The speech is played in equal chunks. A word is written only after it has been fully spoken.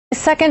The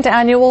second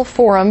annual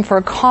forum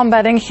for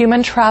combating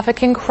human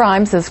trafficking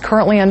crimes is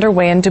currently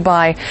underway in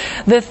Dubai.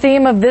 The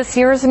theme of this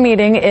year's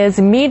meeting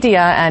is media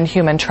and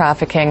human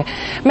trafficking.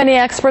 Many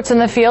experts in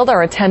the field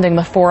are attending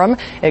the forum.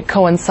 It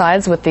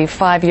coincides with the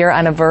 5-year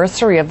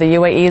anniversary of the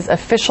UAE's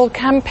official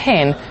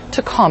campaign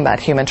to combat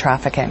human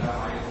trafficking.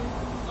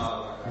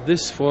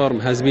 This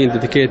forum has been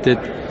dedicated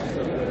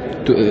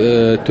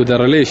to the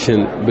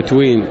relation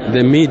between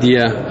the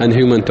media and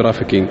human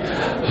trafficking.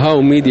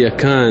 How media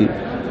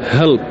can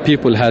help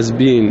people have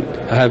been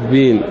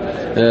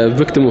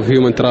victim of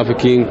human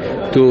trafficking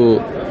to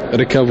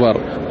recover.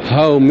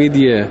 How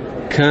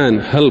media can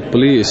help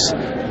police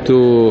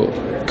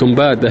to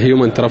combat the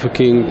human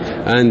trafficking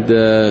and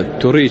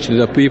to reach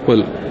the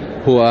people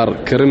who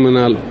are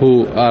criminal,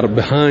 who are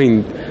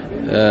behind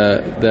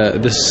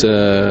this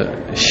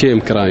shame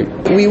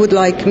crime. We would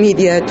like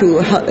media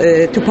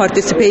to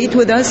participate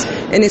with us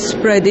in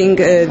spreading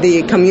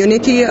the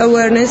community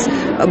awareness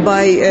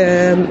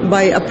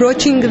by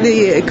approaching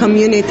the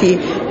community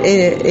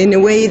in a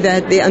way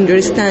that they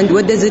understand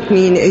what does it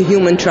mean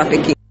human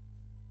trafficking.